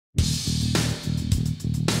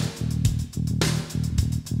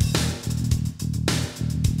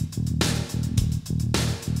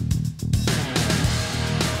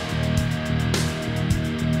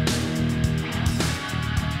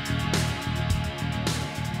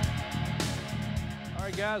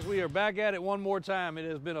guys, we are back at it one more time. It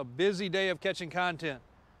has been a busy day of catching content.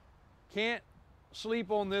 Can't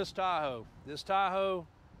sleep on this Tahoe. This Tahoe,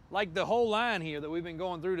 like the whole line here that we've been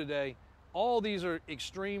going through today, all these are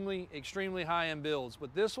extremely high-end builds,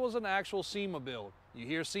 but this was an actual Sema build. You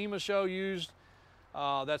hear Sema show used.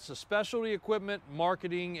 That's a specialty equipment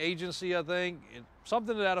marketing agency, I think.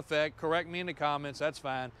 Something to that effect. Correct me in the comments, that's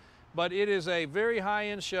fine. But it is a very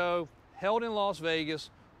high-end show held in Las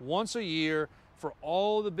Vegas once a year for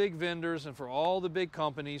all the big vendors and for all the big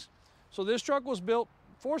companies. So this truck was built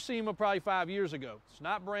for Sema probably 5 years ago. It's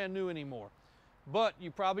not brand new anymore. But you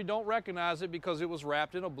probably don't recognize it because it was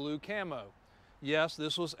wrapped in a blue camo. Yes,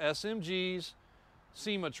 this was SMG's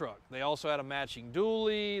Sema truck. They also had a matching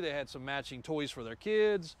dually. They had some matching toys for their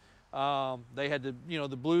kids. They had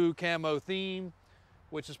the blue camo theme,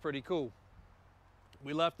 which is pretty cool.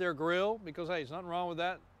 We left their grill because, hey, there's nothing wrong with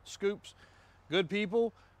that. Scoops, good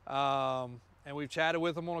people. And we've chatted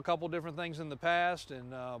with them on a couple different things in the past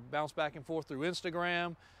and bounced back and forth through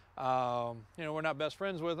Instagram. We're not best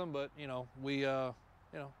friends with them, but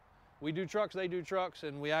we do trucks, they do trucks,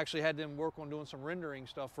 and we actually had them work on doing some rendering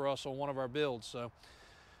stuff for us on one of our builds. So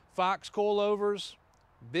Fox coilovers,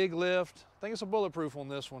 big lift. I think it's a bulletproof on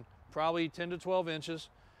this one, probably 10 to 12 inches.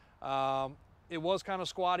 It was kind of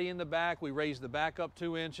squatty in the back. We raised the back up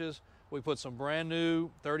 2 inches. We put some brand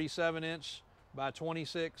new 37-inch by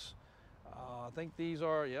 26. I think these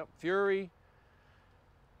are, yep, Fury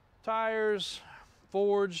tires,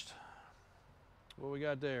 forged. What we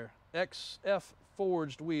got there? XF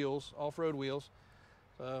forged wheels, off-road wheels.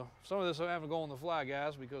 So some of this I have to go on the fly,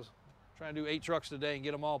 guys, because I'm trying to do 8 trucks today and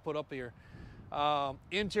get them all put up here.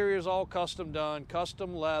 Interior is all custom done,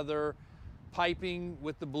 custom leather, piping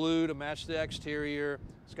with the blue to match the exterior.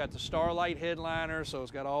 It's got the Starlight headliner, so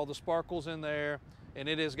it's got all the sparkles in there, and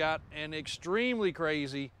it has got an extremely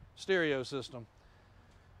crazy stereo system.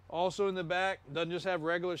 Also in the back, doesn't just have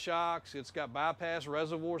regular shocks, it's got bypass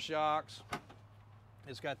reservoir shocks.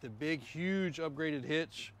 It's got the big, huge upgraded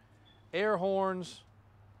hitch, air horns,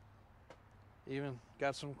 even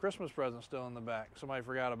got some Christmas presents still in the back somebody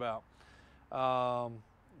forgot about.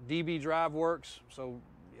 DB drive works, so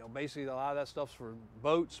basically a lot of that stuff's for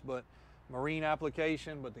boats, but marine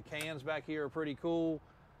application. But the cans back here are pretty cool.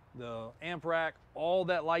 The amp rack, all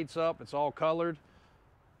that lights up, it's all colored.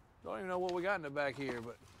 Don't even know what we got in the back here,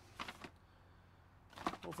 but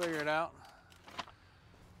we'll figure it out.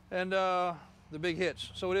 And the big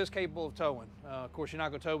hitch, so it is capable of towing. Of course, you're not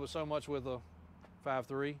going to tow but so much with a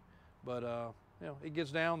 5.3, but it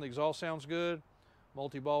gets down. The exhaust sounds good.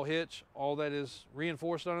 Multi-ball hitch, all that is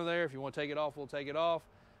reinforced under there. If you want to take it off, we'll take it off.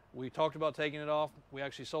 We talked about taking it off. We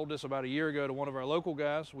actually sold this about a year ago to one of our local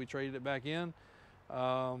guys. We traded it back in.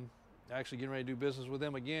 Actually getting ready to do business with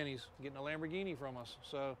him again. He's getting a Lamborghini from us.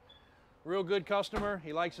 So real good customer.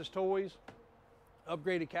 He likes his toys.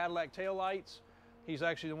 Upgraded Cadillac taillights. He's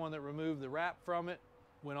actually the one that removed the wrap from it.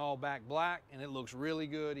 Went all back black, and it looks really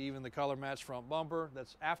good. Even the color match front bumper.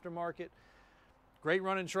 That's aftermarket. Great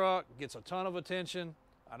running truck. Gets a ton of attention.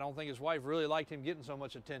 I don't think his wife really liked him getting so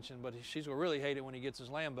much attention, but she's going to really hate it when he gets his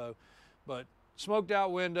Lambo. But smoked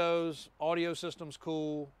out windows, audio system's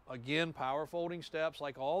cool. Again, power folding steps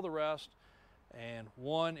like all the rest, and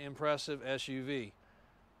one impressive SUV.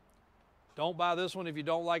 Don't buy this one if you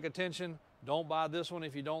don't like attention. Don't buy this one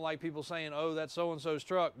if you don't like people saying, oh, that's so-and-so's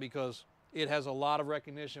truck, because it has a lot of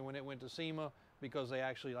recognition when it went to Sema, because they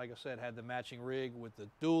actually, like I said, had the matching rig with the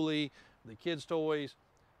dually, the kids' toys.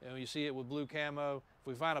 You see it with blue camo. If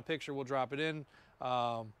we find a picture, we'll drop it in.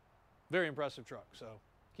 Very impressive truck. So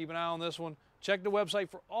keep an eye on this one. Check the website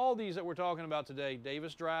for all these that we're talking about today.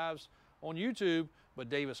 Davis Drives on YouTube, but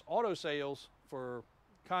Davis Auto Sales for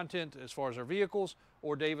content as far as our vehicles,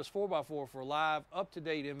 or Davis 4x4 for live,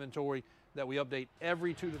 up-to-date inventory that we update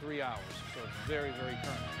every 2 to 3 hours. So it's very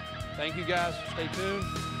current. Thank you guys. Stay tuned.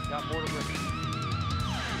 Got more to bring.